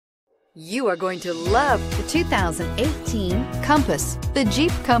You are going to love the 2018 Compass. The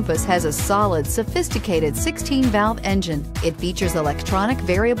Jeep Compass has a solid, sophisticated 16-valve engine. It features electronic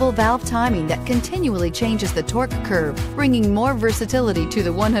variable valve timing that continually changes the torque curve, bringing more versatility to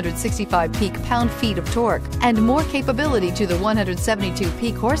the 165 peak pound-feet of torque and more capability to the 172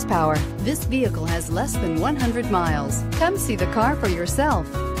 peak horsepower. This vehicle has less than 100 miles. Come see the car for yourself.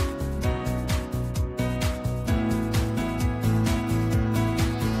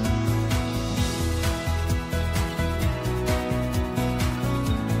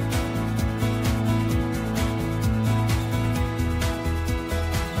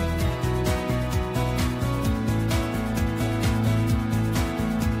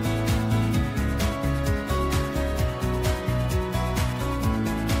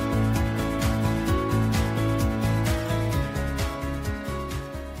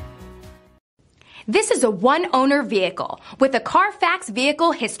 This is a one-owner vehicle with a Carfax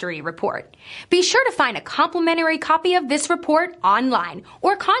Vehicle History Report. Be sure to find a complimentary copy of this report online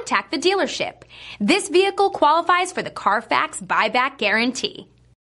or contact the dealership. This vehicle qualifies for the Carfax Buyback Guarantee.